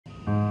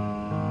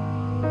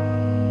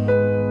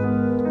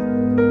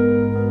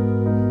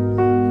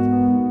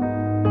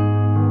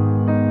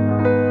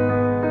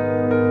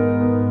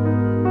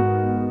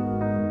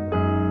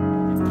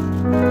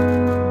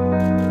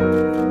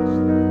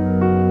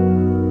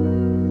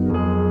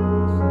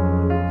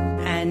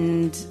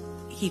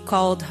he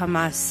called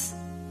Hamas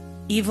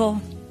evil,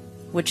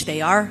 which they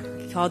are.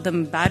 He called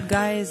them bad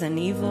guys and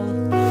evil.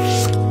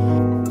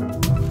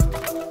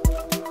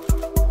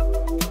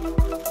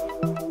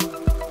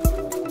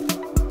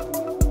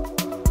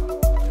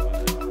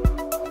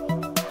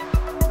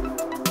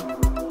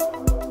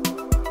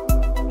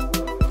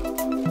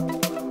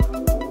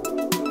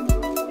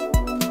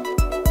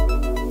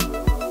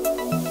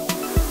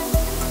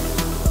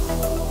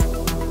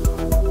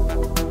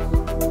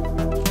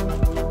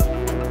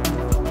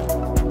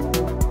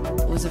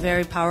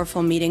 Very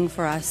powerful meeting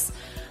for us.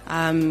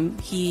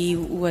 He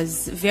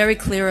was very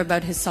clear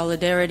about his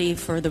solidarity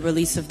for the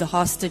release of the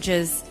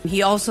hostages.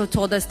 He also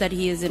told us that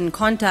he is in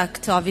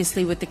contact,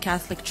 obviously, with the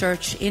Catholic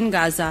Church in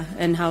Gaza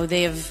and how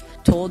they have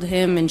told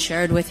him and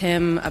shared with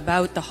him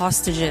about the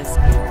hostages.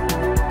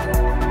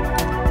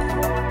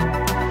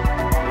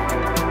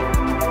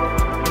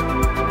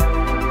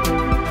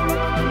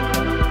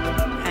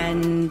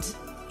 And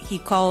he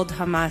called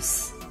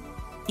Hamas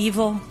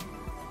evil,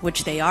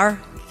 which they are.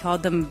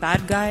 Called them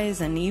bad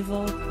guys and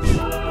evil.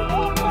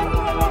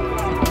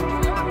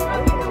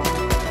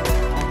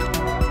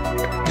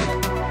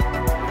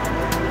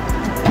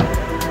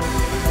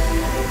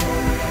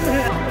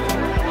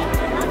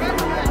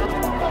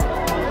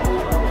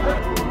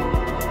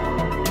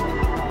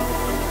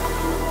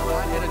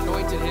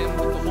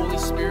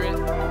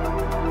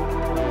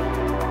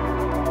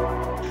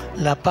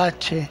 La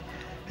pace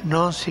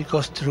non si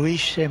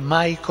costruisce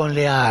mai con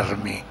le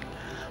armi,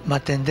 ma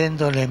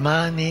tendendo le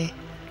mani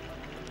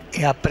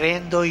e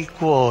aprendo i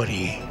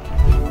cuori.